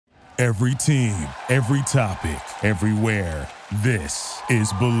Every team, every topic, everywhere. This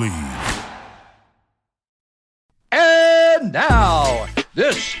is Believe. And now,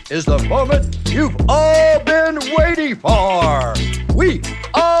 this is the moment you've all been waiting for. We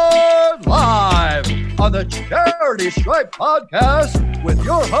are live on the Charity Stripe Podcast with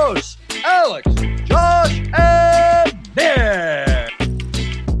your hosts, Alex, Josh, and Nick.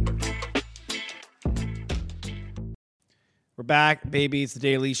 We're back, baby. It's the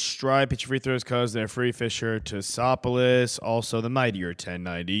Daily Stripe. Pitch free throws, cuz they're free. Fisher to Sopolis. Also, the mightier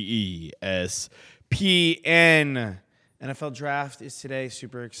 1090 ESPN. NFL draft is today.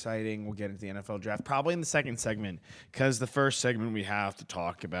 Super exciting. We'll get into the NFL draft probably in the second segment because the first segment we have to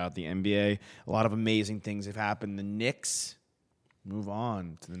talk about the NBA. A lot of amazing things have happened. The Knicks move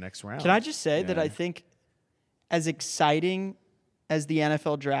on to the next round. Can I just say that I think as exciting as the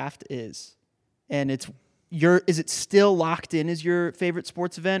NFL draft is, and is it still locked in as your favorite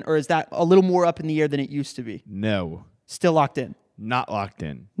sports event, or is that a little more up in the air than it used to be? No. Still locked in. Not locked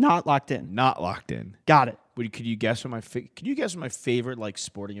in. Not locked in. Not locked in. Got it. Could you guess what my favorite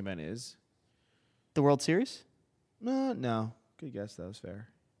sporting event is? The World Series? No. Good guess. That was fair.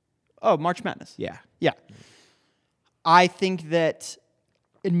 Oh, March Madness. Yeah. I think that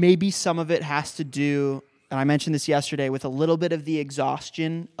maybe some of it has to do, and I mentioned this yesterday, with a little bit of the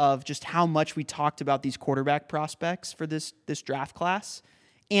exhaustion of just how much we talked about these quarterback prospects for this draft class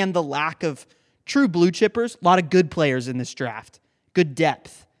and the lack of true blue chippers. A lot of good players in this draft. Good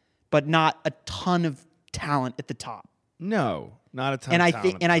depth, but not a ton of talent at the top. No, not a ton and of I talent.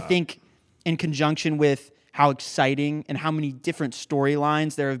 think, and I think in conjunction with how exciting and how many different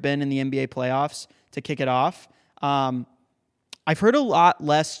storylines there have been in the NBA playoffs to kick it off, I've heard a lot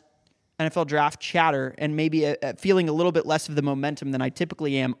less NFL draft chatter and maybe feeling a little bit less of the momentum than I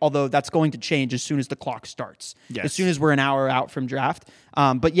typically am, although that's going to change as soon as the clock starts, as soon as we're an hour out from draft.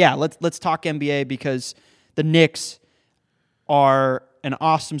 But yeah, let's talk NBA because the Knicks are an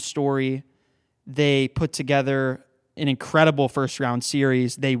awesome story. They put together an incredible first-round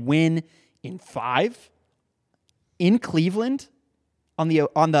series. They win in 5 in Cleveland on the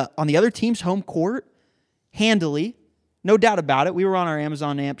other team's home court handily. No doubt about it. We were on our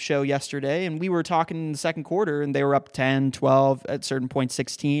Amazon AMP show yesterday, and we were talking in the second quarter, and they were up 10, 12, at certain points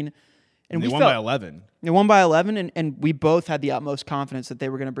 16. And they won by 11. They won by 11, and we both had the utmost confidence that they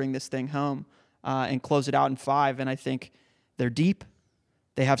were going to bring this thing home and close it out in 5. And I think they're deep.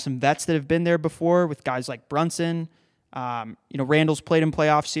 They have some vets that have been there before with guys like Brunson. Randall's played in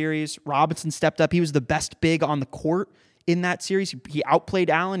playoff series. Robinson stepped up. He was the best big on the court in that series. He outplayed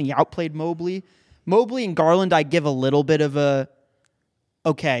Allen. He outplayed Mobley. Mobley and Garland, I give a little bit of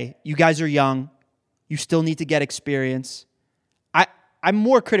okay, you guys are young. You still need to get experience. I'm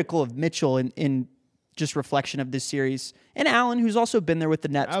more critical of Mitchell in just reflection of this series. And Allen, who's also been there with the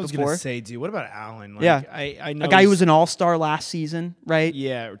Nets before. I was going to say, dude, what about Allen? I know a guy who was an all-star last season, right?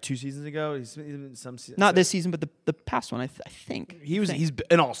 Yeah, or 2 seasons ago. He's been some seasons. Not this season, but the past one, I think. He's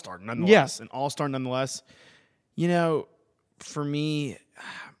an all-star nonetheless. Yeah. An all-star nonetheless. For me,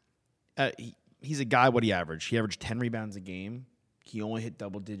 he's a guy, what he averaged? He averaged 10 rebounds a game. He only hit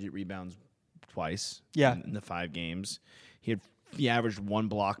double-digit rebounds twice in the 5 games. He averaged 1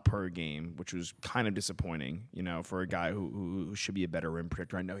 block per game, which was kind of disappointing, for a guy who should be a better rim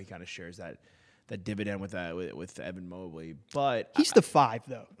protector. I know he kind of shares that dividend with Evan Mobley, but he's the 5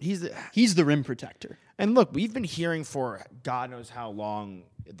 though. He's the rim protector. And look, we've been hearing for God knows how long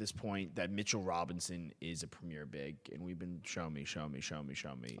at this point that Mitchell Robinson is a premier big, and we've been show me.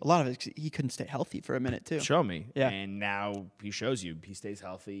 A lot of it, he couldn't stay healthy for a minute too. Show me, yeah. And now he shows you he stays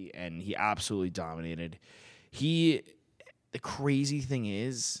healthy, and he absolutely dominated. The crazy thing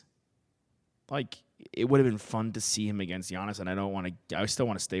is, it would have been fun to see him against Giannis, and I still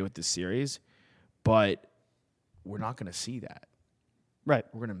want to stay with this series, but we're not going to see that. Right.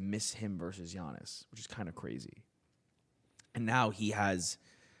 We're going to miss him versus Giannis, which is kind of crazy. And now he has,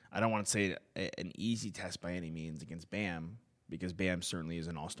 I don't want to say an easy test by any means against Bam, because Bam certainly is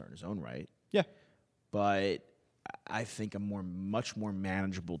an all-star in his own right. Yeah. But I think a much more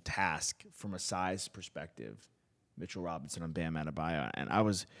manageable task from a size perspective, Mitchell Robinson on Bam Adebayo, and I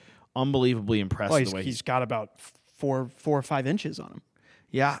was unbelievably impressed with the way he's got about 4 or 5 inches on him.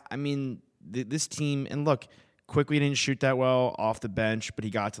 Yeah, I mean this team, and look, Quickly didn't shoot that well off the bench, but he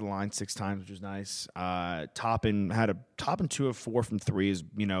got to the line 6 times, which was nice. Toppin had a 2 of 4 from 3, is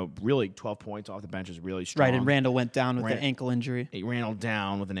really 12 points off the bench is really strong. Right, and Randall went down with an ankle injury. Randall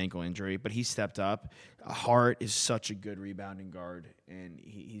down with an ankle injury, but he stepped up. Hart is such a good rebounding guard, and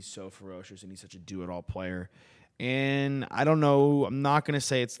he's so ferocious, and he's such a do-it-all player. And I don't know, I'm not going to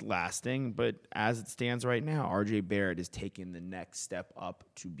say it's lasting, but as it stands right now, RJ Barrett is taking the next step up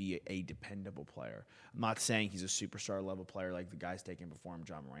to be a dependable player. I'm not saying he's a superstar level player like the guys taking before him,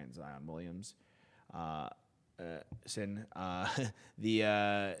 John Moran, Zion Williams. But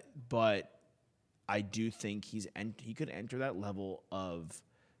I do think he could enter that level of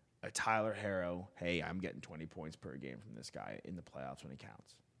a Tyler Herro. Hey, I'm getting 20 points per game from this guy in the playoffs when he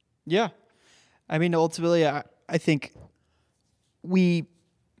counts. Yeah. I mean, ultimately, I think we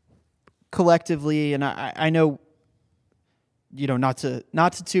collectively, and I know, not to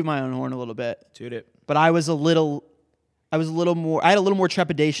toot my own horn a little bit. Toot it. But I had a little more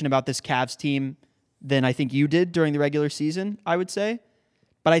trepidation about this Cavs team than I think you did during the regular season, I would say.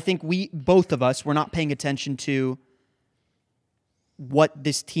 But I think both of us were not paying attention to what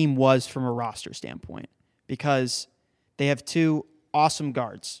this team was from a roster standpoint, because they have two awesome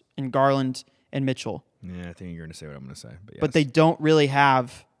guards in Garland and Mitchell. Yeah, I think you're going to say what I'm going to say. But, yes. But they don't really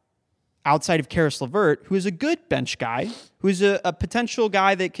have, outside of Karis LeVert, who is a good bench guy, who's a potential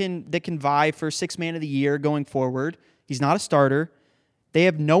guy that can vie for sixth man of the year going forward. He's not a starter. They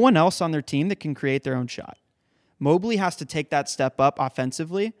have no one else on their team that can create their own shot. Mobley has to take that step up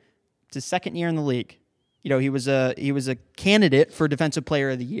offensively. It's his second year in the league. He was a candidate for Defensive Player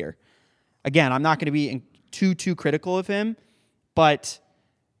of the Year. Again, I'm not going to be too critical of him, but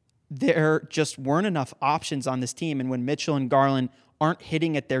there just weren't enough options on this team. And when Mitchell and Garland aren't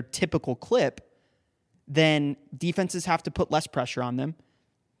hitting at their typical clip, then defenses have to put less pressure on them.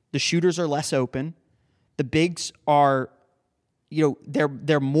 The shooters are less open. The bigs are,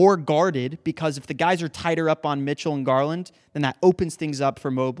 they're more guarded, because if the guys are tighter up on Mitchell and Garland, then that opens things up for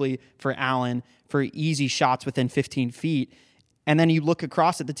Mobley, for Allen, for easy shots within 15 feet. And then you look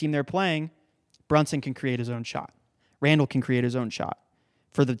across at the team they're playing, Brunson can create his own shot. Randall can create his own shot.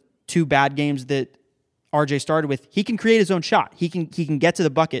 For the two bad games that RJ started with, he can create his own shot. He can get to the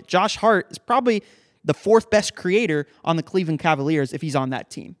bucket. Josh Hart is probably the fourth best creator on the Cleveland Cavaliers if he's on that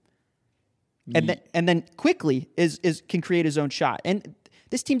team. And then quickly can create his own shot. And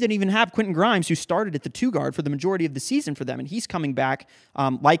this team didn't even have Quentin Grimes, who started at the 2 guard for the majority of the season for them, and he's coming back.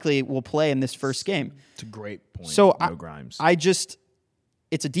 Likely will play in this first game. It's a great point. So Grimes.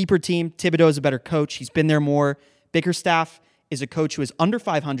 It's a deeper team. Thibodeau is a better coach. He's been there more. Bickerstaff is a coach who is under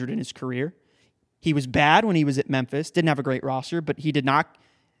 500 in his career. He was bad when he was at Memphis. Didn't have a great roster, but the team did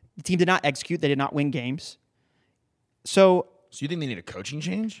not execute. They did not win games. So you think they need a coaching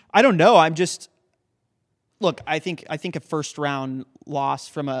change? I don't know. I think a first round loss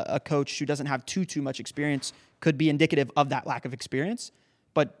from a coach who doesn't have too much experience could be indicative of that lack of experience.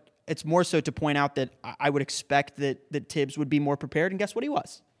 But it's more so to point out that I would expect that Tibbs would be more prepared, and guess what he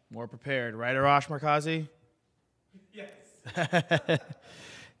was? More prepared, right, Arash Markazi? Yes.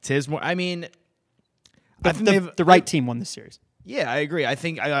 Tibbs more. I mean, I think the right team won this series. Yeah, I agree. I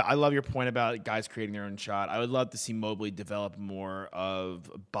think I love your point about guys creating their own shot. I would love to see Mobley develop more of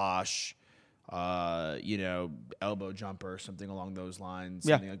Bosch, elbow jumper, something along those lines.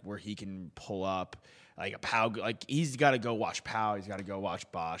 Yeah. Something like where he can pull up, like a Pow. Like he's got to go watch Pow. He's got to go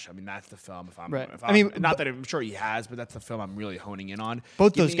watch Bosch. I mean, that's the film. Not that I'm sure he has, but that's the film I'm really honing in on.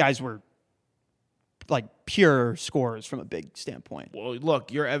 Both those guys were like pure scorers from a big standpoint. Well,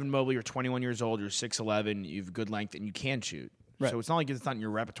 look, you're Evan Mobley. You're 21 years old. You're 6'11". You have good length, and you can shoot. Right. So it's not like it's not in your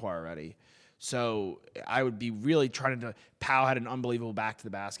repertoire already. So I would be really trying to. Powell had an unbelievable back to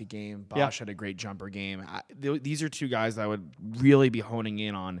the basket game. Bosch had a great jumper game. These are two guys that I would really be honing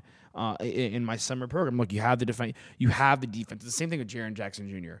in on in my summer program. Look, you have the defense. You have the defense. It's the same thing with Jaren Jackson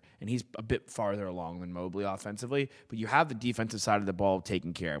Jr. And he's a bit farther along than Mobley offensively. But you have the defensive side of the ball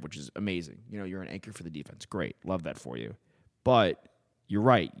taken care of, which is amazing. You're an anchor for the defense. Great, love that for you. But you're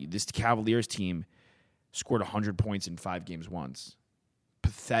right. This Cavaliers team scored 100 points in 5 games once.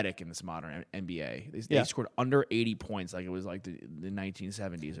 Pathetic in this modern NBA. They scored under 80 points like it was like the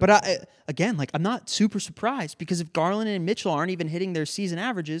 1970s. But I'm not super surprised, because if Garland and Mitchell aren't even hitting their season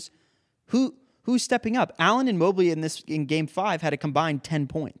averages, who's stepping up? Allen and Mobley in Game 5 had a combined 10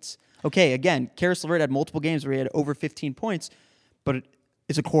 points. Okay, again, Karis LeVert had multiple games where he had over 15 points, but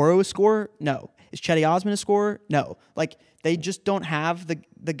is Okoro a scorer? No. Is Chetty Osman a scorer? No. Like, they just don't have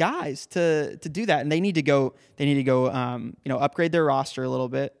the guys to do that, and they need to go. Upgrade their roster a little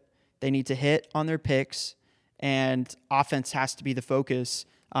bit. They need to hit on their picks, and offense has to be the focus,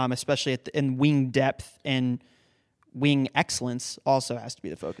 especially in wing depth, and wing excellence also has to be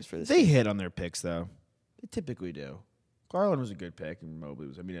the focus for this. They hit on their picks, though. They typically do. Garland was a good pick, and Mobley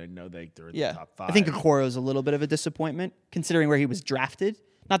was. I mean, I know they're in the top 5. I think Okoro is a little bit of a disappointment considering where he was drafted.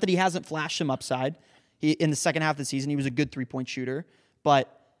 Not that he hasn't flashed some upside. In the second half of the season, he was a good 3-point shooter,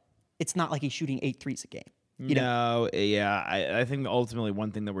 but it's not like he's shooting 8 threes a game. I think ultimately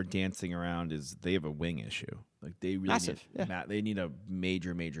one thing that we're dancing around is they have a wing issue. Like they really they need a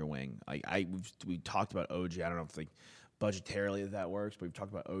major wing. Like we talked about OG. I don't know if budgetarily that works, but we've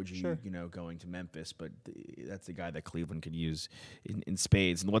talked about OG, going to Memphis, but that's the guy that Cleveland could use in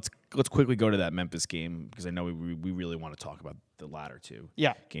spades. And let's quickly go to that Memphis game because I know we really want to talk about the latter two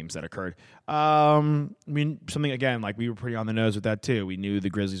games that occurred. Something again, like we were pretty on the nose with that too. We knew the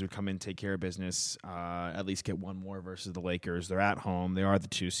Grizzlies would come in, take care of business, at least get one more versus the Lakers. They're at home. They are the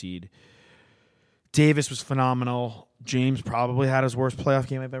 2 seed. Davis was phenomenal. James probably had his worst playoff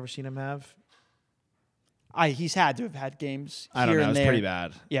game I've ever seen him have. He's had to have had games here I don't know. and It was there. pretty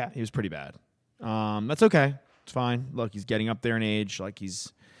bad. Yeah. He was pretty bad. That's okay. It's fine. Look, he's getting up there in age. Like,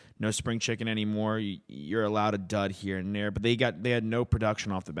 he's no spring chicken anymore. You're allowed a dud here and there. But they had no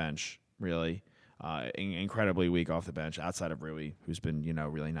production off the bench, really. Incredibly weak off the bench, outside of Rui, who's been,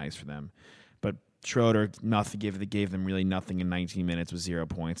 really nice for them. But Schroeder, gave them really nothing in 19 minutes with 0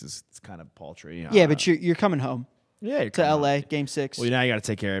 points. It's kind of paltry. Yeah, but you're coming home. Yeah, to LA, Game 6. Well, now you got to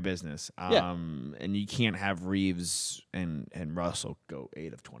take care of business. Yeah. And you can't have Reeves and Russell go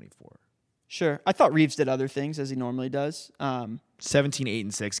 8 of 24. Sure. I thought Reeves did other things as he normally does. 17, 8,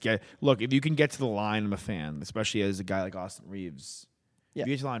 and 6. Look, if you can get to the line, I'm a fan, especially as a guy like Austin Reeves. Yeah. If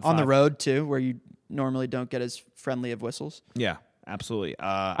you get to the line on the road, too, where you normally don't get as friendly of whistles. Yeah, absolutely.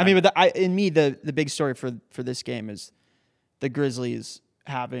 The big story for this game is the Grizzlies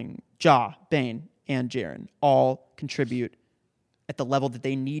having Ja, Bane, and Jaren all contribute at the level that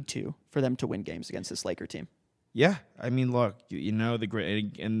they need to for them to win games against this Laker team. Yeah, look,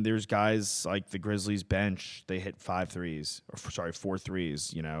 and there's guys like the Grizzlies bench. They hit 4 threes, but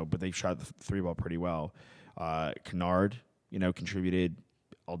they shot the 3-ball pretty well. Kennard, contributed.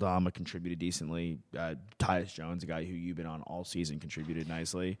 Aldama contributed decently. Tyus Jones, a guy who you've been on all season, contributed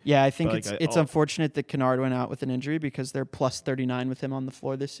nicely. Yeah, I think it's unfortunate that Kennard went out with an injury because they're plus 39 with him on the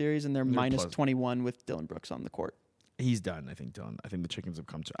floor this series, and they're minus 21 with Dillon Brooks on the court. He's done, I think, Dillon. I think the Chickens have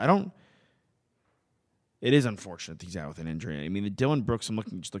come to. It is unfortunate that he's out with an injury. The Dillon Brooks,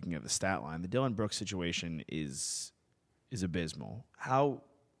 just looking at the stat line, the Dillon Brooks situation is abysmal. How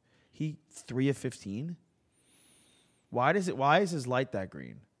he 3 of 15? Why is his light that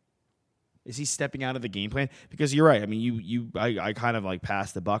green? Is he stepping out of the game plan? Because you're right. I kind of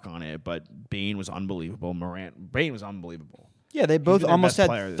passed the buck on it, but Bane was unbelievable. Bane was unbelievable. Yeah, they both almost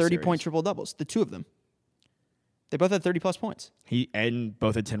had 30-point triple doubles. The two of them. They both had 30-plus points. And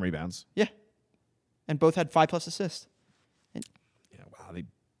both had 10 rebounds. Yeah, and both had 5+ assists. Wow.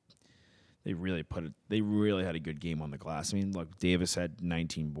 They really had a good game on the glass. Look, Davis had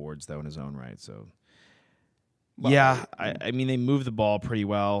 19 boards though in his own right. So. Well, they moved the ball pretty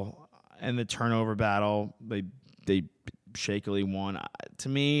well, and the turnover battle they shakily won. To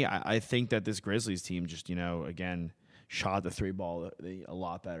me, I think that this Grizzlies team just again shot the 3-ball a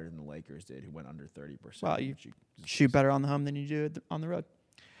lot better than the Lakers did, who went under 30%. Well, you shoot better on the home than you do on the road.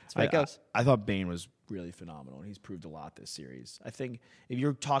 That's how it goes. I thought Bane was really phenomenal, and he's proved a lot this series. I think if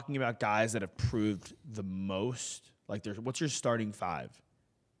you're talking about guys that have proved the most, what's your starting 5?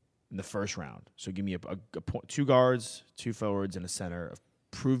 In the first round. So give me a 2 guards, 2 forwards, and a center.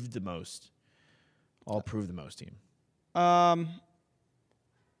 Proved the most. All proved the most team. Well,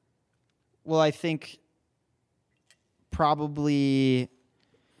 I think probably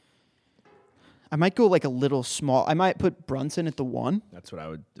I might go a little small. I might put Brunson at the 1. That's what I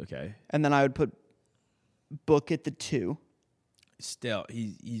would. Okay. And then I would put Book at the 2. Still,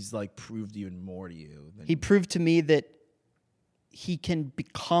 he's proved even more to you. He proved to me that he can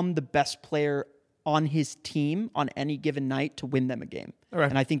become the best player on his team on any given night to win them a game. Right.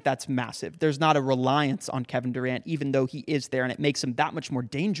 And I think that's massive. There's not a reliance on Kevin Durant, even though he is there, and it makes him that much more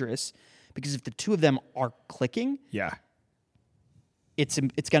dangerous because if the two of them are clicking, it's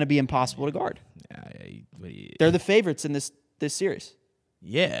going to be impossible to guard. They're the favorites in this series.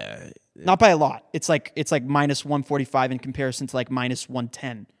 Yeah. Not by a lot. It's like minus 145 in comparison to minus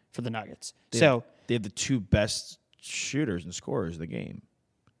 110 for the Nuggets. They have the 2 best shooters and scorers of the game.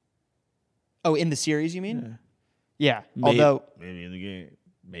 Oh, in the series, you mean? Yeah. Although maybe in the game,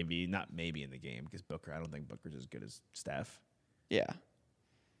 maybe in the game because Booker. I don't think Booker's as good as Steph. Yeah.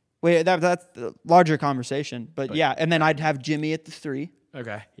 Wait, that's the larger conversation, but yeah. And then I'd have Jimmy at the 3.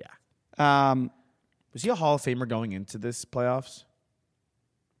 Okay. Yeah. Was he a Hall of Famer going into this playoffs?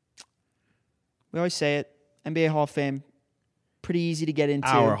 We always say it. NBA Hall of Fame, pretty easy to get into.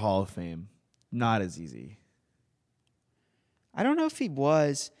 Our Hall of Fame, not as easy. I don't know if he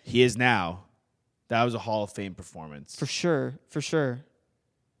was. He is now. That was a Hall of Fame performance. For sure.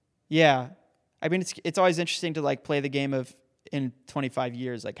 Yeah. It's always interesting to play the game of in 25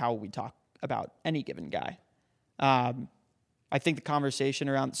 years, how we talk about any given guy. I think the conversation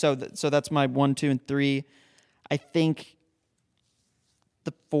around so that's my 1, 2, and 3. I think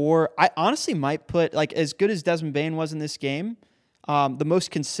the 4. I honestly might put, like, as good as Desmond Bane was in this game, the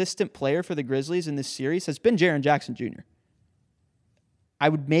most consistent player for the Grizzlies in this series has been Jaren Jackson Jr. I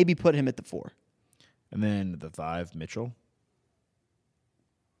would maybe put him at the 4. And then the 5, Mitchell.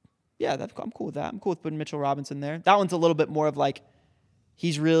 Yeah, I'm cool with that. I'm cool with putting Mitchell Robinson there. That one's a little bit more of like,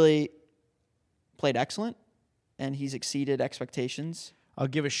 he's really played excellent, and he's exceeded expectations. I'll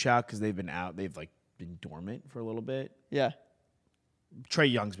give a shout because they've been out. They've been dormant for a little bit. Yeah.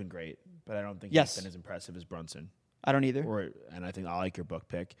 Trae Young's been great, but I don't think he's been as impressive as Brunson. I don't either. And I think I like your book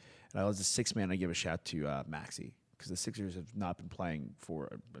pick. And I was the 6th man. I give a shout to Maxey because the Sixers have not been playing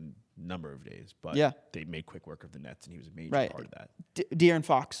for a number of days, but they made quick work of the Nets, and he was a major part of that. De'Aaron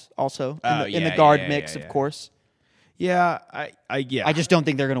Fox also in the guard mix, of course. Yeah, I just don't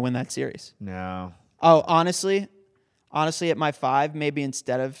think they're going to win that series. No. Oh, honestly, at my 5, maybe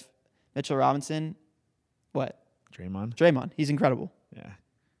instead of Mitchell Robinson, what? Draymond. He's incredible.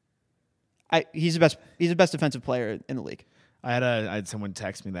 Yeah. He's the best defensive player in the league. I had someone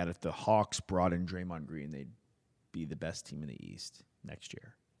text me that if the Hawks brought in Draymond Green, they'd be the best team in the East next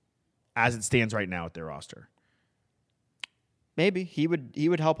year, as it stands right now with their roster. Maybe he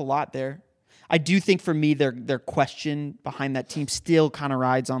would help a lot there. I do think for me, their question behind that team still kind of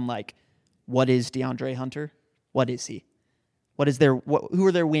rides on like, what is DeAndre Hunter? What is he? Who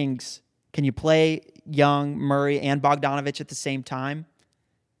are their wings? Can you play Young, Murray, and Bogdanovich at the same time?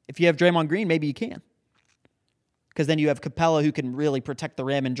 If you have Draymond Green, maybe you can. Because then you have Capella who can really protect the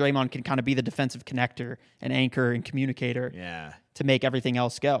rim, and Draymond can kind of be the defensive connector and anchor and communicator to make everything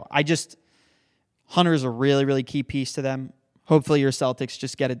else go. Hunter's a really, really key piece to them. Hopefully your Celtics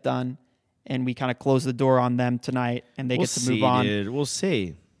just get it done, and we kind of close the door on them tonight, and they get to move on. Dude. We'll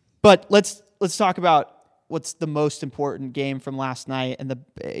see. But let's talk about what's the most important game from last night. And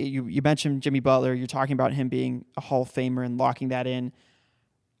you mentioned Jimmy Butler. You're talking about him being a Hall of Famer and locking that in.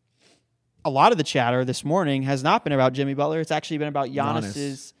 A lot of the chatter this morning has not been about Jimmy Butler. It's actually been about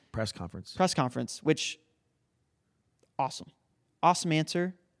Giannis's press conference, which awesome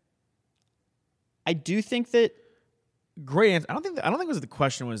answer. I do think that great answer. I don't think the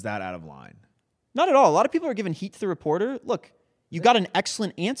question was that out of line. Not at all. A lot of people are giving heat to the reporter. Look, you got an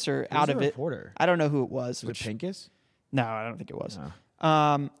excellent answer out of it. Reporter? I don't know who it was. Was it Pincus? No, I don't think it was.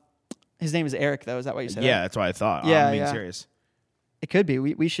 No. His name is Eric, though. Is that what you said? Yeah, that's what I thought. Yeah, I'm being serious. It could be.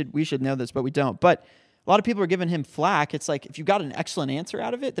 We should know this, but we don't. But a lot of people are giving him flack. It's like, if you got an excellent answer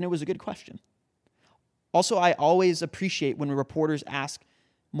out of it, then it was a good question. Also, I always appreciate when reporters ask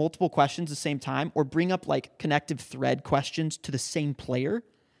multiple questions at the same time or bring up like connective thread questions to the same player.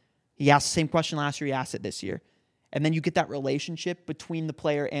 He asked the same question last year. He asked it this year. And then you get that relationship between the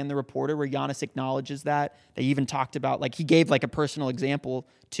player and the reporter where Giannis acknowledges that. They even talked about, like, he gave like a personal example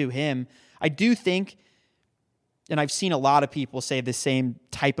to him. I do think, and I've seen a lot of people say the same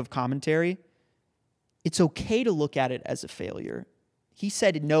type of commentary, it's okay to look at it as a failure. He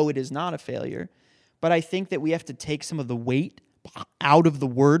said, no, it is not a failure. But I think that we have to take some of the weight out of the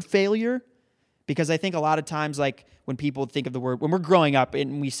word failure, because I think a lot of times, like, when people think of the word, when we're growing up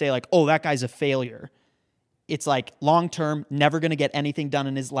and we say like, oh, that guy's a failure, it's like long-term, never going to get anything done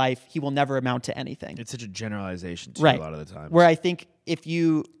in his life. He will never amount to anything. It's such a generalization too, right. A lot of the time. Where I think if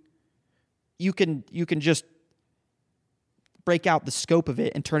you can just break out the scope of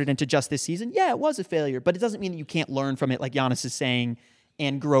it and turn it into just this season, yeah, it was a failure, but it doesn't mean that you can't learn from it, like Giannis is saying,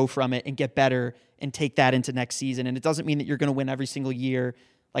 and grow from it and get better and take that into next season. And it doesn't mean that you're going to win every single year.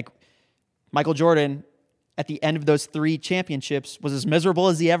 Like Michael Jordan, at the end of those 3 championships, was as miserable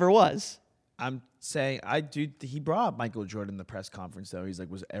as he ever was. I'm saying he brought up Michael Jordan in the press conference, though. He's like,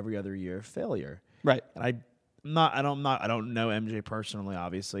 was every other year a failure? Right. And I don't know MJ personally,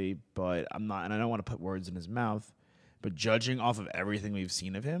 obviously, but I'm not, and I don't want to put words in his mouth, but judging off of everything we've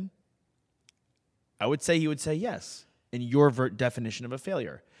seen of him, I would say he would say yes in your definition of a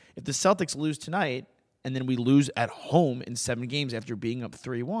failure. If the Celtics lose tonight and then we lose at home in 7 games after being up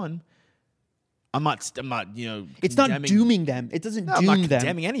 3-1, I'm not, it's not dooming them. It doesn't doom them. I'm not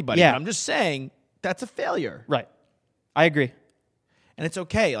condemning anybody. Yeah. But I'm just saying that's a failure. Right. I agree. And it's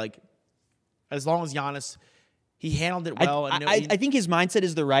okay. Like, as long as Giannis, he handled it well. I think his mindset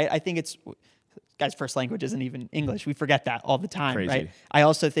is the right. I think it's, guy's first language isn't even English. We forget that all the time, Crazy. Right? I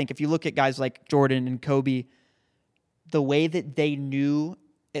also think if you look at guys like Jordan and Kobe, the way that they knew,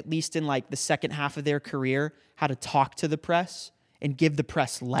 at least in like the second half of their career, how to talk to the press and give the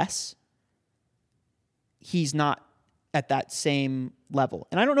press less, he's not at that same level.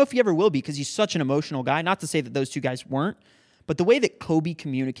 And I don't know if he ever will be, because he's such an emotional guy. Not to say that those two guys weren't, but the way that Kobe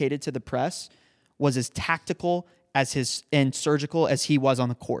communicated to the press was as tactical and surgical as he was on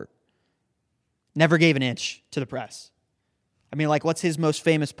the court. Never gave an inch to the press. I mean, like, what's his most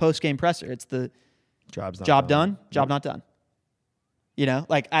famous post-game presser? It's the Job's not job done, job not done. You know,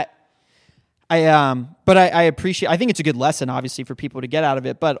 like but I appreciate. I think it's a good lesson, obviously, for people to get out of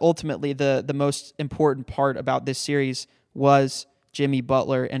it. But ultimately, the most important part about this series was Jimmy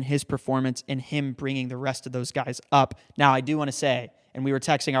Butler and his performance and him bringing the rest of those guys up. Now, I do want to say, and we were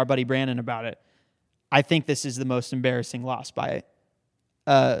texting our buddy Brandon about it, I think this is the most embarrassing loss by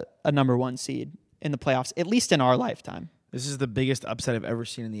a number 1 seed in the playoffs, at least in our lifetime. This is the biggest upset I've ever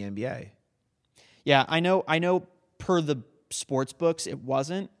seen in the NBA. Yeah, I know per the sports books it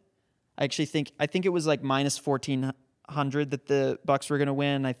wasn't. I think it was like minus 1,400 that the Bucks were going to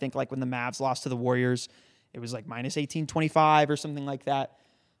win. I think like when the Mavs lost to the Warriors, it was like minus 1,825 or something like that.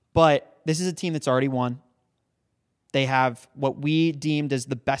 But this is a team that's already won. They have what we deemed as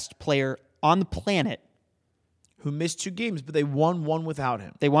the best player on the planet. Who missed 2 games, but they won one without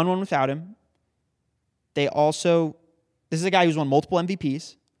him. They won one without him. They also, this is a guy who's won multiple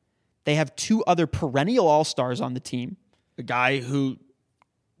MVPs. They have 2 other perennial all-stars on the team. A guy who,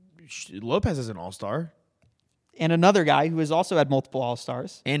 Lopez is an all-star. And another guy who has also had multiple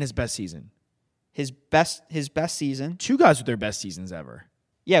all-stars. And his best season. His best season. 2 guys with their best seasons ever.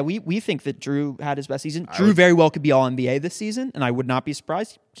 Yeah, we think that Drew had his best season. Drew very well could be All-NBA this season, and I would not be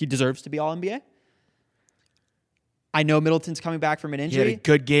surprised. He deserves to be All-NBA. I know Middleton's coming back from an injury. He had a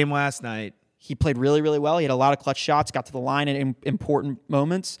good game last night. He played really, really well. He had a lot of clutch shots, got to the line in important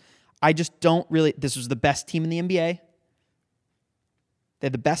moments. I just don't really... This was the best team in the NBA. They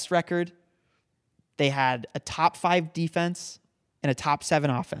had the best record. They had a top 5 defense and a top 7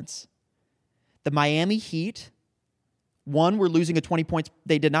 offense. The Miami Heat, one, were losing a 20 points.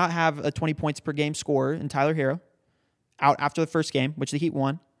 They did not have a 20 points per game scorer in Tyler Hero out after the first game, which the Heat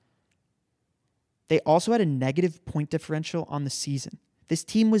won. They also had a negative point differential on the season. This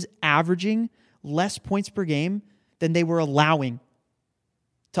team was averaging less points per game than they were allowing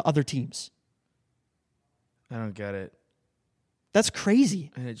to other teams. I don't get it. That's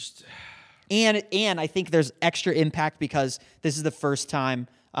crazy. And it just... And I think there's extra impact because this is the first time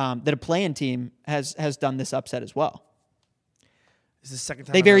that a play-in team has done this upset as well. This is the second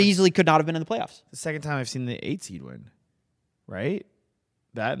time they very easily could not have been in the playoffs. The second time I've seen the 8 seed win, right?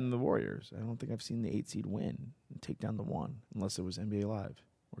 That and the Warriors. I don't think I've seen the 8 seed win and take down the 1 unless it was NBA Live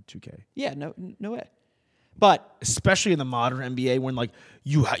or 2K. Yeah, no way. But especially in the modern NBA, when like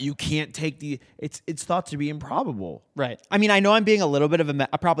you can't take it's thought to be improbable. Right. I mean, I know I'm being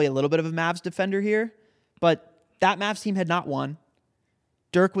probably a little bit of a Mavs defender here, but that Mavs team had not won.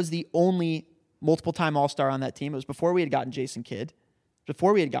 Dirk was the only multiple-time All-Star on that team. It was before we had gotten Jason Kidd,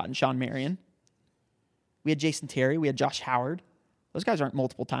 before we had gotten Sean Marion. We had Jason Terry. We had Josh Howard. Those guys aren't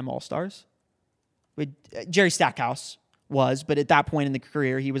multiple-time All-Stars. Jerry Stackhouse was, but at that point in the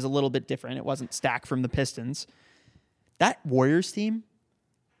career, he was a little bit different. It wasn't Stack from the Pistons. That Warriors team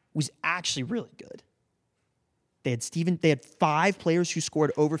was actually really good. They had 5 players who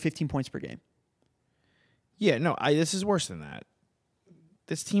scored over 15 points per game. Yeah, no, this is worse than that.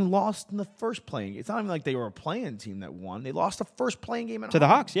 This team lost in the first playing. It's not even like they were a playing team that won. They lost the first playing game to the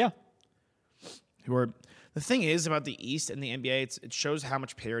Hawks, yeah. The thing is about the East and the NBA, it shows how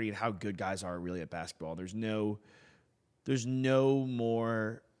much parity and how good guys are really at basketball. There's no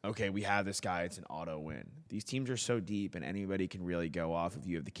more, okay, we have this guy, it's an auto win. These teams are so deep, and anybody can really go off if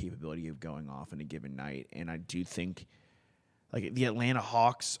you have the capability of going off in a given night. And I do think, like, the Atlanta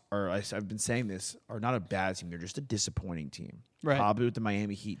Hawks, I've been saying this, are not a bad team. They're just a disappointing team. Right. Probably with the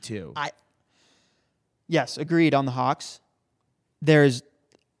Miami Heat, too. Yes, agreed on the Hawks.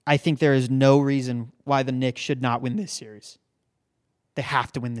 I think there is no reason why the Knicks should not win this series. They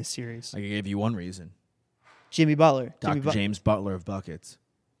have to win this series. I gave you one reason. Jimmy Butler. Dr. James Butler of buckets.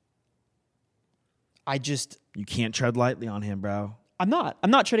 You can't tread lightly on him, bro. I'm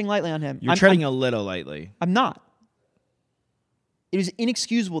not treading lightly on him. You're treading a little lightly. I'm not. It is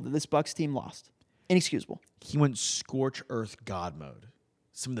inexcusable that this Bucks team lost. Inexcusable. He went scorch earth God mode.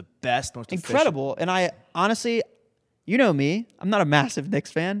 Some of the best, most incredible. efficient. And I honestly, you know me, I'm not a massive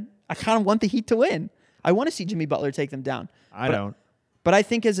Knicks fan. I kind of want the Heat to win. I want to see Jimmy Butler take them down. I don't. But I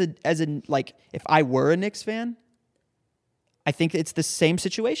think as like if I were a Knicks fan, I think it's the same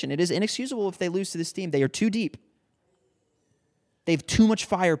situation. It is inexcusable if they lose to this team. They are too deep. They have too much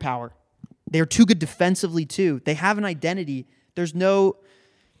firepower. They are too good defensively too. They have an identity. There's no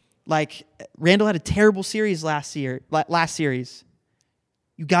Randall had a terrible series last series.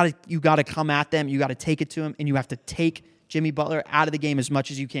 You gotta come at them. You gotta take it to him, and you have to take Jimmy Butler out of the game as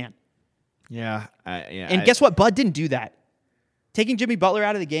much as you can. Yeah, guess what? Bud didn't do that. Taking Jimmy Butler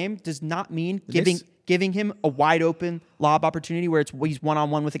out of the game does not mean giving giving him a wide open lob opportunity where he's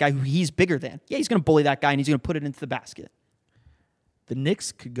one-on-one with a guy who he's bigger than. Yeah, he's going to bully that guy and he's going to put it into the basket. The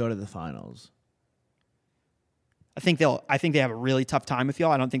Knicks could go to the finals. I think they have a really tough time with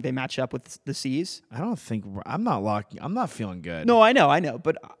y'all. I don't think they match up with the C's. I'm not feeling good. No, I know.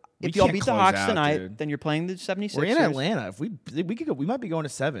 But if y'all can't beat the close Hawks out, tonight, dude. then you're playing the 76ers. We're in Atlanta. If we could go, we might be going to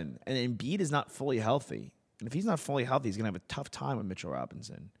 7. And Embiid is not fully healthy. And if he's not fully healthy, he's gonna have a tough time with Mitchell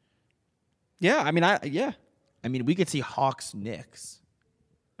Robinson. Yeah, I mean, we could see Hawks Knicks.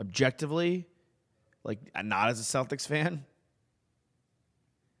 Objectively, like not as a Celtics fan.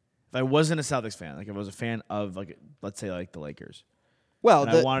 If I wasn't a Celtics fan, like if I was a fan of like let's say like the Lakers. Well,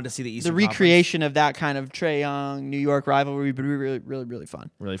 I wanted to see the Eastern recreation of that kind of Trae Young New York rivalry would be really, really, really fun.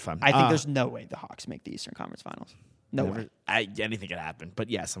 Really fun. I think there's no way the Hawks make the Eastern Conference Finals. No way. Anything could happen. But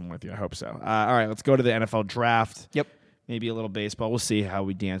yes, I'm with you. I hope so. All right, let's go to the NFL draft. Yep. Maybe a little baseball. We'll see how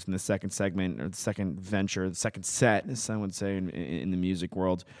we dance in the second segment or the second venture, the second set, as some would say in the music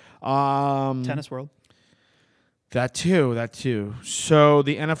world. Tennis world. That too. So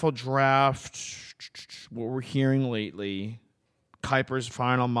the NFL draft, what we're hearing lately, Kuiper's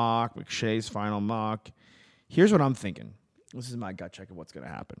final mock, McShay's final mock. Here's what I'm thinking. This is my gut check of what's going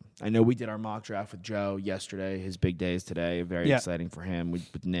to happen. I know we did our mock draft with Joe yesterday. His big day is today. Very exciting for him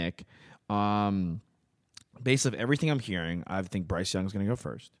with Nick. Based off everything I'm hearing, I think Bryce Young's going to go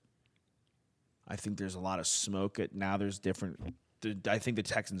first. I think there's a lot of smoke. There's different. I think the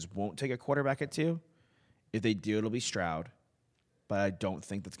Texans won't take a quarterback at 2. If they do, it'll be Stroud. But I don't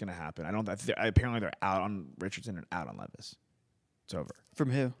think that's going to happen. Apparently they're out on Richardson and out on Levis. It's over.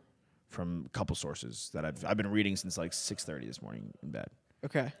 From who? From a couple sources that I've been reading since like 6:30 this morning in bed.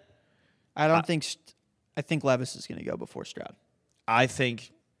 Okay. I think Levis is going to go before Stroud. I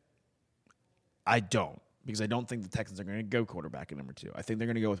don't, because I don't think the Texans are going to go quarterback at number 2. I think they're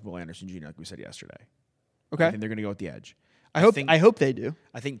going to go with Will Anderson Jr., like we said yesterday. Okay. I think they're going to go with the edge. I hope they do.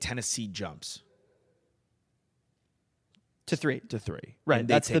 I think Tennessee jumps to 3. And Right.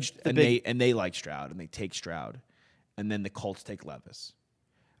 they That's the big. they like Stroud, and they take Stroud, and then the Colts take Levis.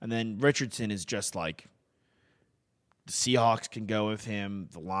 And then Richardson is just like the Seahawks can go with him,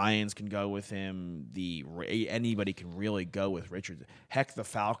 the Lions can go with him, anybody can really go with Richardson. Heck, the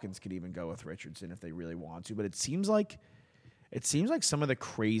Falcons could even go with Richardson if they really want to. But it seems like some of the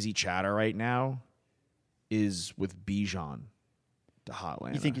crazy chatter right now is with Bijan to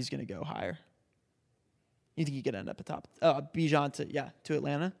Atlanta. You think he's going to go higher? You think he could end up at top? Bijan to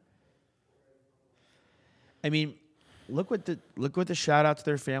Atlanta. I mean, look what the shout outs to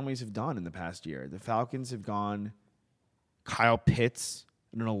their families have done in the past year. The Falcons have gone Kyle Pitts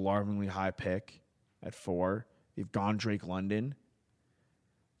in an alarmingly high pick at 4. They've gone Drake London.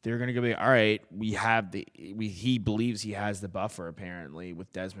 They're going to go, all right, he believes he has the buffer apparently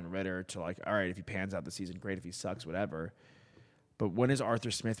with Desmond Ridder to like, all right, if he pans out the season, great. If he sucks, whatever. But when has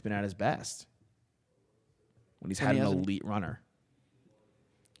Arthur Smith been at his best? When he's had an elite runner.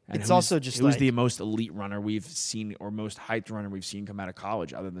 And it's also just who's the most elite runner we've seen or most hyped runner we've seen come out of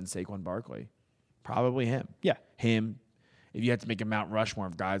college other than Saquon Barkley? Probably him. Yeah. Him. If you had to make a Mount Rushmore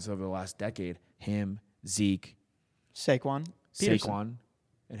of guys over the last decade, him, Zeke, Saquon, Peterson.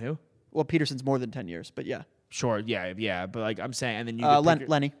 And who? Well, Peterson's more than 10 years, but yeah. Sure, yeah. But like I'm saying, and then you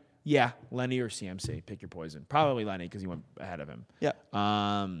Lenny. Yeah, Lenny or CMC. Pick your poison. Probably Lenny because he went ahead of him. Yeah.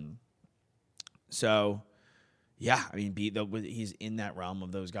 So, yeah, I mean, he's in that realm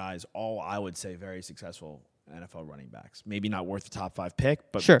of those guys. All I would say very successful NFL running backs. Maybe not worth the top 5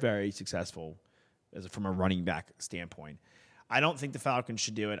 pick, but very successful from a running back standpoint. I don't think the Falcons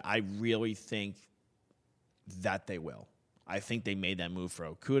should do it. I really think that they will. I think they made that move for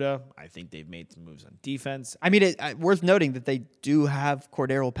Okudah. I think they've made some moves on defense. I mean, worth noting that they do have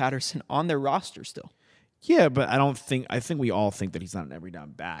Cordero Patterson on their roster still. Yeah, but I think we all think that he's not an every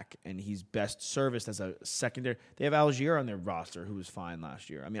down back, and he's best serviced as a secondary. They have Algier on their roster, who was fine last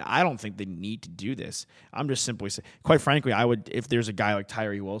year. I mean, I don't think they need to do this. I'm just simply saying, quite frankly, I would, if there's a guy like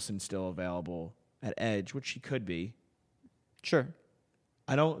Tyree Wilson still available at edge, which he could be. Sure.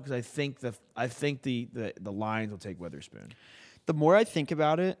 I don't, because I think the Lions will take Witherspoon. The more I think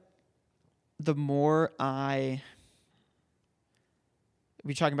about it, the more we're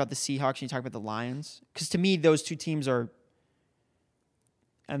talking about the Seahawks and you talk about the Lions, because to me those two teams are,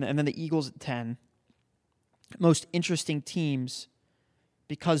 and then the Eagles at 10, most interesting teams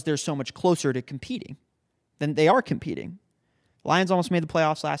because they're so much closer to competing than they are competing. Lions almost made the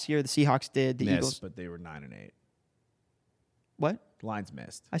playoffs last year. The Seahawks did. The Eagles, but they were 9-8. What? Lions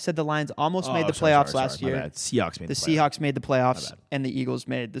missed. I said the Lions almost made the playoffs last year. My bad. Seahawks made the playoffs. Seahawks made the playoffs, and the Eagles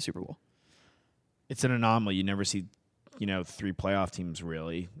made the Super Bowl. It's an anomaly. You never see, 3 playoff teams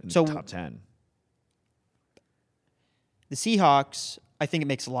really in the top 10. The Seahawks, I think it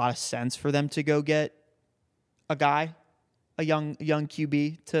makes a lot of sense for them to go get a guy, a young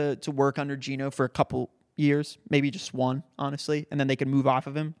QB to work under Geno for a couple years, maybe just one, honestly, and then they can move off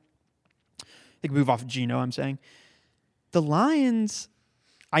of him. They can move off of Geno, I'm saying. The Lions,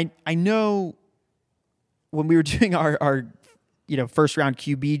 I know when we were doing our first round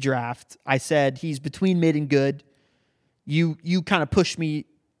QB draft, I said he's between mid and good. You kind of pushed me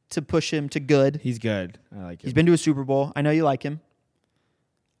to push him to good. He's good. I like him. He's been to a Super Bowl. I know you like him.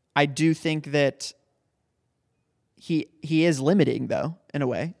 I do think that he is limiting, though, in a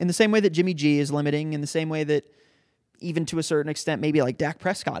way. In the same way that Jimmy G is limiting, in the same way that even to a certain extent, maybe like Dak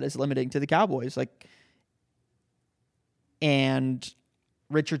Prescott is limiting to the Cowboys. And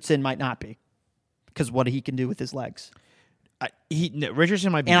Richardson might not be because what he can do with his legs.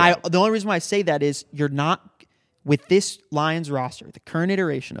 Richardson might be. And the only reason why I say that is you're not, with this Lions roster, the current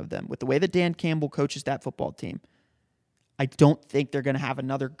iteration of them, with the way that Dan Campbell coaches that football team, I don't think they're going to have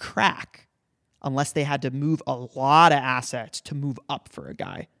another crack unless they had to move a lot of assets to move up for a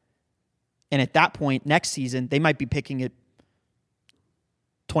guy. And at that point, next season, they might be picking at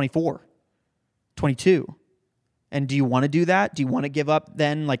 24, 22. And do you want to do that? Do you want to give up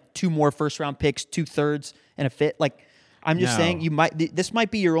then like 2 more first-round picks, 2/3, and a fit? Like, I'm just saying this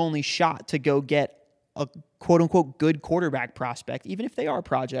might be your only shot to go get a quote-unquote good quarterback prospect, even if they are a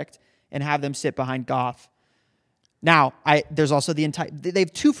project, and have them sit behind Goff. Now, there's also they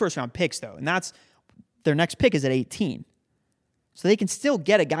have 2 first-round picks, though, and that's their next pick is at 18. So they can still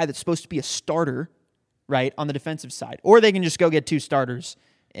get a guy that's supposed to be a starter, right, on the defensive side. Or they can just go get 2 starters,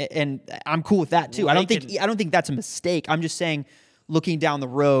 and I'm cool with that, too. I don't think that's a mistake. I'm just saying, looking down the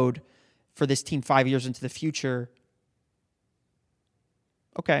road for this team 5 years into the future,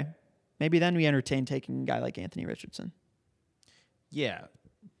 okay, maybe then we entertain taking a guy like Anthony Richardson. Yeah,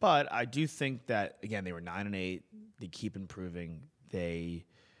 but I do think that, again, they were 9-8. They keep improving.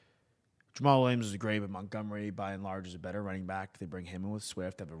 Jamal Williams is great, but Montgomery, by and large, is a better running back. They bring him in with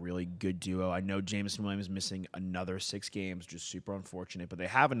Swift. They have a really good duo. I know Jameson Williams is missing another 6 games, just super unfortunate. But they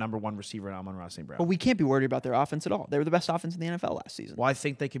have a number 1 receiver in Amon-Ra St. Brown. But we can't be worried about their offense at all. They were the best offense in the NFL last season. Well, I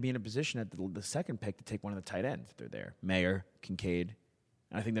think they could be in a position at the second pick to take one of the tight ends if they're there. Mayer, Kincaid.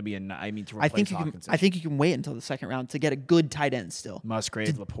 And I think that'd be to replace Hawkinson. I think you can wait until the second round to get a good tight end still.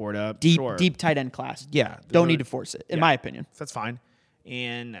 Musgrave, Laporta. Deep tight end class. Yeah. Don't need to force it, in my opinion. That's fine.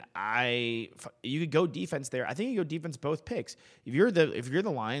 And you could go defense there. I think you go defense both picks. If you're the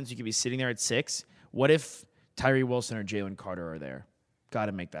Lions, you could be sitting there at 6. What if Tyree Wilson or Jalen Carter are there? Got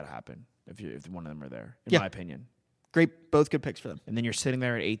to make that happen if one of them are there, in my opinion. Great, both good picks for them. And then you're sitting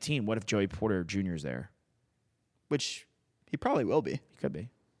there at 18. What if Joey Porter Jr. is there? Which he probably will be. He could be.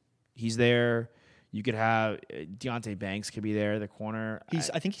 He's there. You could have Deonte Banks could be there, the corner.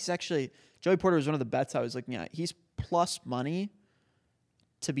 I think he's actually Joey Porter was one of the bets I was looking at. He's plus money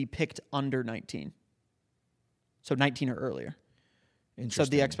to be picked under 19. So 19 or earlier. So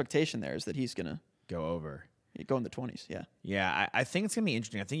the expectation there is that he's going to go over. Go in the 20s, yeah. Yeah, I think it's going to be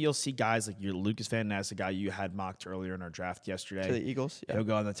interesting. I think you'll see guys like your Lucas Van Ness, a guy you had mocked earlier in our draft yesterday. To the Eagles, yeah. He'll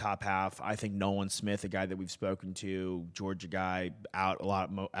go in the top half. I think Nolan Smith, a guy that we've spoken to, Georgia guy, out a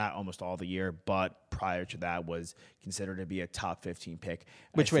lot, almost all the year, but prior to that was considered to be a top 15 pick.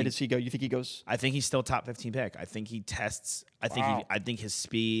 Which way does he go? You think he goes? I think he's still top 15 pick. I think he tests. I think his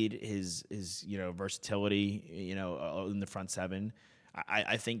speed, his versatility, in the front 7.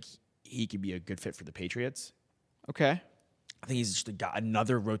 I think he could be a good fit for the Patriots. Okay. I think he's just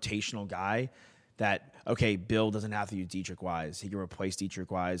another rotational guy that, Bill doesn't have to use Dietrich Wise. He can replace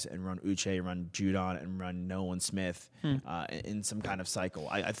Dietrich Wise and run Uche, run Judon, and run Nolan Smith in some kind of cycle.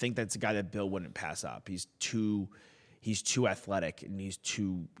 I think that's a guy that Bill wouldn't pass up. He's too athletic and he's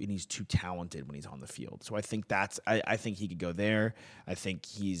too talented when he's on the field. So I think I think he could go there. I think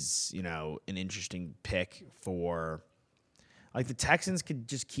he's, an interesting pick for. Like, the Texans could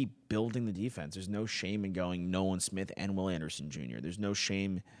just keep building the defense. There's no shame in going Nolan Smith and Will Anderson Jr. There's no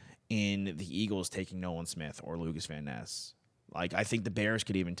shame in the Eagles taking Nolan Smith or Lucas Van Ness. Like, I think the Bears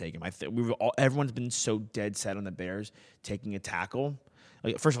could even take him. Everyone's been so dead set on the Bears taking a tackle.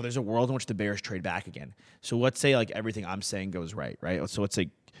 Like, first of all, there's a world in which the Bears trade back again. So let's say, like, everything I'm saying goes right? So let's say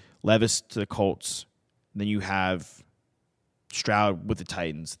Levis to the Colts. Then you have Stroud with the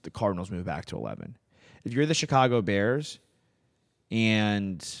Titans. The Cardinals move back to 11. If you're the Chicago Bears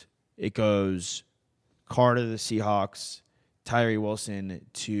and it goes Carter to the Seahawks, Tyree Wilson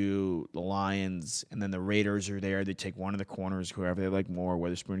to the Lions, and then the Raiders are there. They take one of the corners, whoever they like more,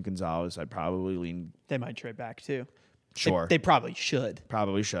 Witherspoon, Gonzalez. I'd probably lean. They might trade back too. Sure. They probably should.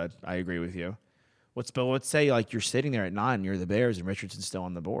 Probably should. I agree with you. Let's say like you're sitting there at 9, you're the Bears, and Richardson's still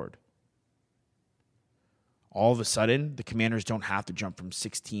on the board. all of a sudden the Commanders don't have to jump from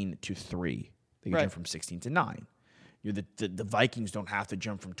 16 to 3. They can Right. jump from 16 to 9. The Vikings don't have to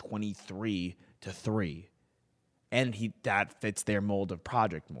jump from 23 to 3. And that fits their mold of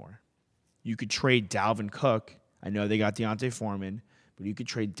project more. You could trade Dalvin Cook. I know they got Deontay Foreman, but you could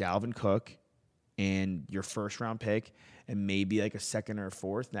trade Dalvin Cook and your first-round pick and maybe like a second or a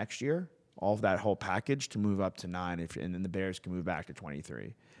fourth next year, all of that whole package to move up to 9, and then the Bears can move back to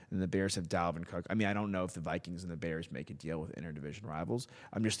 23. And the Bears have Dalvin Cook. I mean, I don't know if the Vikings and the Bears make a deal with interdivision rivals.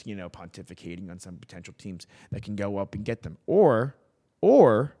 I'm just, pontificating on some potential teams that can go up and get them. Or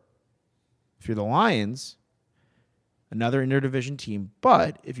if you're the Lions, another interdivision team,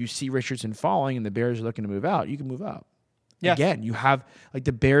 but if you see Richardson falling and the Bears are looking to move out, you can move up. Yeah. Again, you have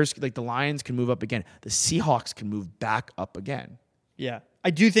the Bears, the Lions can move up again. The Seahawks can move back up again. Yeah.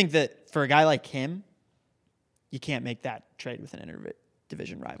 I do think that for a guy like him, you can't make that trade with an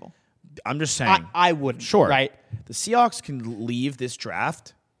interdivision rival. I'm just saying. I wouldn't. Sure. Right? The Seahawks can leave this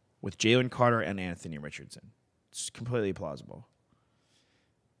draft with Jalen Carter and Anthony Richardson. It's completely plausible.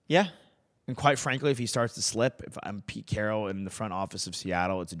 Yeah. And quite frankly, if he starts to slip, if I'm Pete Carroll in the front office of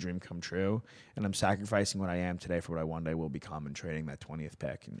Seattle, it's a dream come true. And I'm sacrificing what I am today for what I one day will become and trading that 20th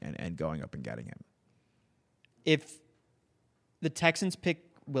pick and going up and getting him. If the Texans pick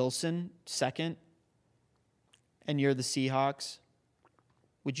Wilson second and you're the Seahawks,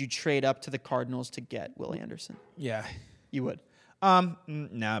 would you trade up to the Cardinals to get Will Anderson? Yeah. You would?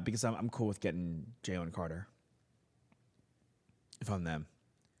 No, because I'm cool with getting Jalen Carter. If I'm them.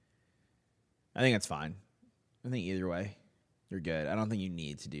 I think that's fine. I think either way, you're good. I don't think you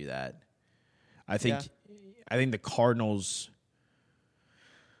need to do that. I think the Cardinals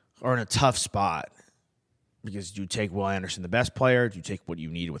are in a tough spot because you take Will Anderson, the best player. Do you take what you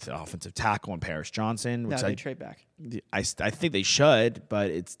need with the offensive tackle and Paris Johnson? No, they trade back. I think they should, but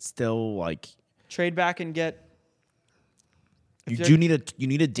it's still like trade back and get. You need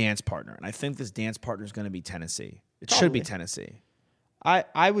a dance partner, and I think this dance partner is going to be Tennessee. It Probably. should be Tennessee.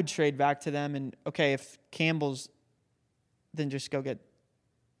 I would trade back to them, and okay, if Campbell's, then just go get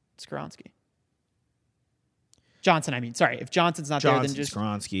Skoronski. Johnson, I mean, sorry, if Johnson's not there, then just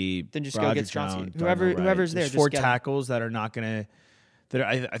Skoronski, then just Roger go get Skoronski. Jones, Whoever's there. There's Just 4 get tackles that are not going to.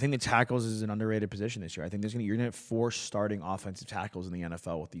 I think the tackles is an underrated position this year. I think you're going to have 4 starting offensive tackles in the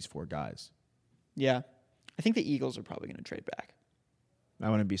NFL with these 4 guys. Yeah, I think the Eagles are probably going to trade back. I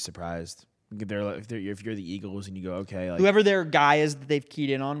wouldn't be surprised. If you're the Eagles and you go, okay, whoever their guy is that they've keyed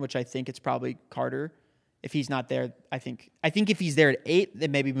in on, which I think it's probably Carter. If he's not there, I think if he's there at 8,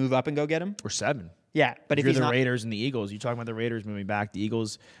 then maybe move up and go get him. Or 7. Yeah, but if you're he's the not, Raiders and the Eagles, you talking about the Raiders moving back. The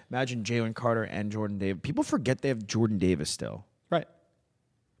Eagles, imagine Jalen Carter and Jordan Davis. People forget they have Jordan Davis still. Right.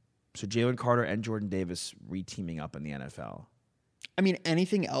 So Jalen Carter and Jordan Davis re-teaming up in the NFL. I mean,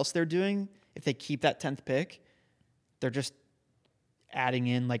 anything else they're doing, if they keep that 10th pick, they're just adding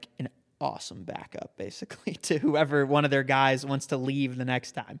in like an awesome backup, basically, to whoever one of their guys wants to leave the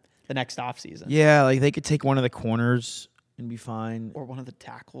next offseason. Yeah, like they could take one of the corners and be fine. Or one of the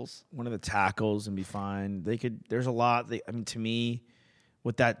tackles. One of the tackles and be fine. There's a lot. To me,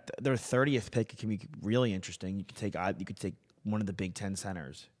 with that, their 30th pick, it can be really interesting. You could take one of the Big Ten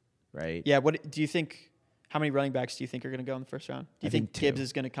centers, right? Yeah, what do you think, how many running backs do you think are going to go in the first round? Do you think Gibbs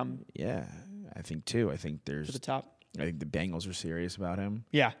is going to come? Yeah, I think 2. I think there's to the top. I think the Bengals are serious about him.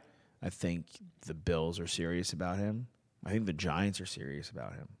 Yeah. I think the Bills are serious about him. I think the Giants are serious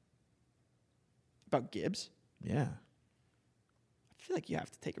about him. About Gibbs? Yeah. I feel like you have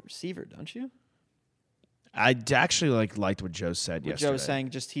to take a receiver, don't you? I actually liked what Joe said yesterday. Joe was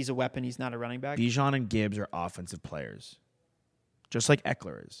saying just he's a weapon, he's not a running back. Bijan and Gibbs are offensive players, just like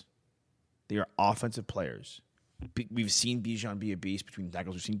Eckler is. They are offensive players. We've seen Bijan be a beast between the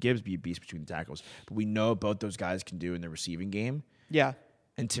tackles. We've seen Gibbs be a beast between the tackles. But we know both those guys can do in the receiving game. Yeah.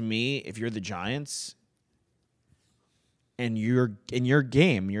 And to me, if you're the Giants and your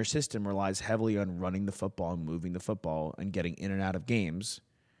game, your system relies heavily on running the football and moving the football and getting in and out of games,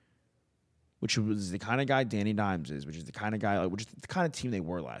 which was the kind of guy Danny Dimes is, which is the kind of team they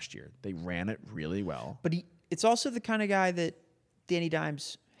were last year. They ran it really well. But it's also the kind of guy that Danny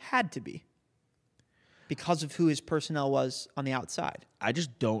Dimes had to be because of who his personnel was on the outside. I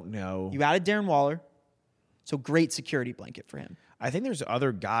just don't know. You added Darren Waller, so great security blanket for him. I think there's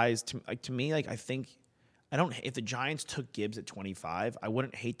other guys to me. I think I don't. If the Giants took Gibbs at 25, I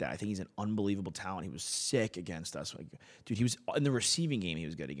wouldn't hate that. I think he's an unbelievable talent. He was sick against us. Dude, he was in the receiving game. He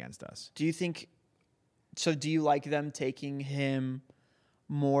was good against us. Do you like them taking him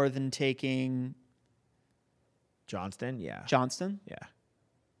more than taking Johnston? Yeah. Johnston? Yeah.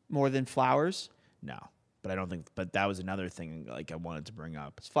 More than Flowers? No. But I don't think. But that was another thing like I wanted to bring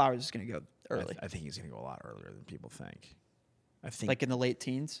up. Flowers is going to go early. I think he's going to go a lot earlier than people think. I think like in the late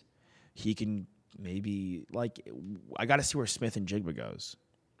teens. He can maybe like. I got to see where Smith and Jigba goes.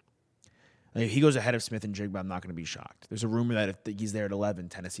 Like, if he goes ahead of Smith and Jigba, I'm not going to be shocked. There's a rumor that if he's there at 11,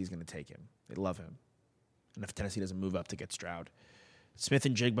 Tennessee's going to take him. They love him. And if Tennessee doesn't move up to get Stroud, Smith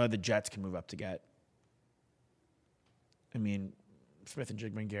and Jigba, the Jets can move up to get. I mean, Smith and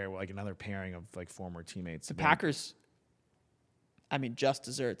Jigba and Garrett were like another pairing of like former teammates. The Packers, I mean, just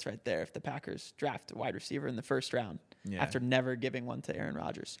desserts right there if the Packers draft a wide receiver in the first round after never giving one to Aaron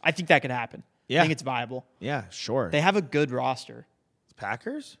Rodgers. I think that could happen. Yeah. I think it's viable. Yeah, sure. They have a good roster.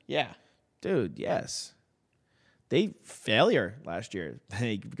 Packers? Yeah. Dude, yes. They failure last year.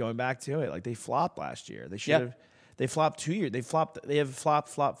 Going back to it, like they flopped last year. They should have. They flopped 2 years. They have flip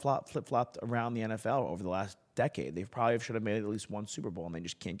flopped around the NFL over the last decade. They probably should have made at least one Super Bowl, and they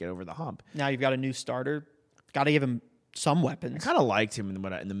just can't get over the hump. Now you've got a new starter. Got to give him some weapons. I kind of liked him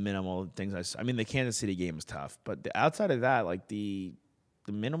in the minimal things I saw. I mean, the Kansas City game was tough, but outside of that, like the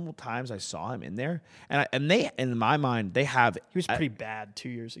minimal times I saw him in there, and they, in my mind, they have. He was pretty bad 2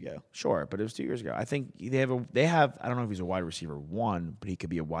 years ago. Sure, but it was 2 years ago. I think they have. I don't know if he's a wide receiver 1, but he could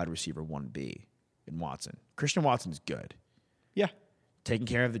be a wide receiver 1B in Watson. Christian Watson's good. Yeah, taking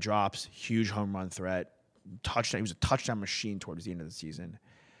care of the drops, huge home run threat, touchdown. He was a touchdown machine towards the end of the season.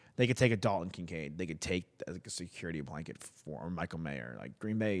 They could take a Dalton Kincaid. They could take like a security blanket for Michael Mayer. Like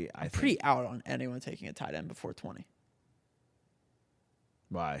Green Bay, I'm pretty out on anyone taking a tight end before 20.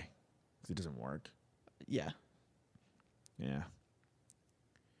 Why? Because it doesn't work. Yeah. Yeah.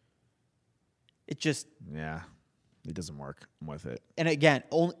 It just. Yeah. It doesn't work. I'm with it. And again,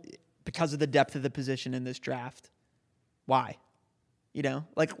 only because of the depth of the position in this draft. Why? You know,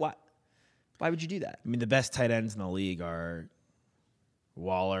 like what? Why would you do that? I mean, the best tight ends in the league are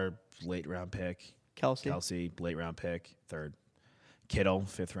Waller, late round pick. Kelsey, late round pick, third. Kittle,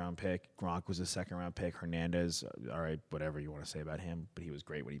 5th round pick. Gronk was a 2nd round pick. Hernandez, all right, whatever you want to say about him, but he was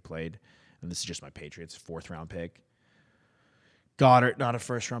great when he played. And this is just my Patriots, 4th round pick. Goddard, not a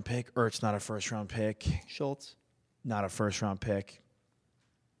 1st round pick. Ertz, not a 1st round pick. Schultz, not a 1st round pick.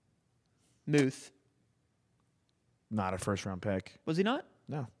 Muth, not a 1st round pick. Was he not?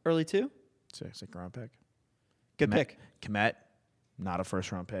 No. Early 2? 2nd round pick. Good pick. Kmet, not a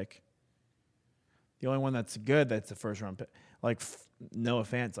 1st round pick. The only one that's good that's a 1st round pick. Like, Noah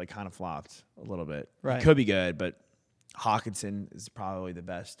Fant's like kind of flopped a little bit. Right. He could be good, but Hawkinson is probably the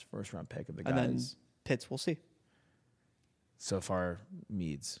best 1st round pick of the guys. And then Pitts, we'll see. So far,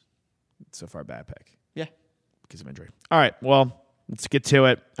 Meads. So far, bad pick. Yeah. Because of injury. All right, well, let's get to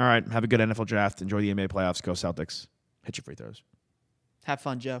it. All right, have a good NFL draft. Enjoy the NBA playoffs. Go Celtics. Hit your free throws. Have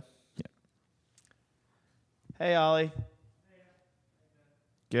fun, Joe. Yeah. Hey, Ollie.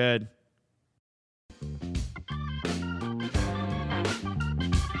 Good.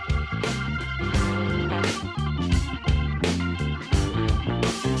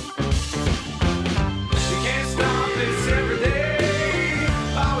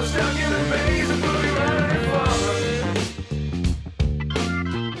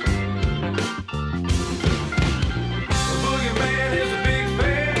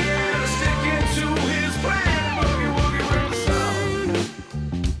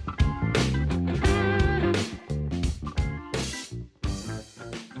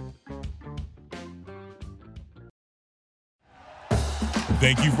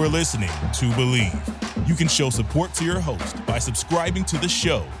 Thank you for listening to Believe. You can show support to your host by subscribing to the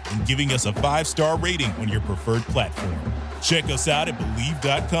show and giving us a 5-star rating on your preferred platform. Check us out at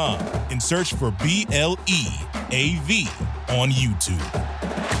Believe.com and search for BLEAV on YouTube.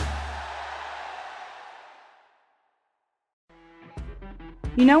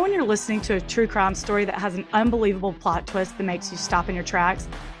 You know when you're listening to a true crime story that has an unbelievable plot twist that makes you stop in your tracks?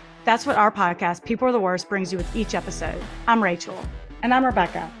 That's what our podcast, People Are the Worst, brings you with each episode. I'm Rachel. And I'm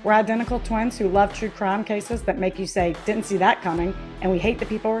Rebecca. We're identical twins who love true crime cases that make you say, didn't see that coming, and we hate the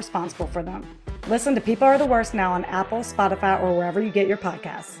people responsible for them. Listen to People Are the Worst now on Apple, Spotify, or wherever you get your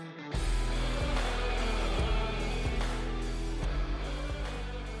podcasts.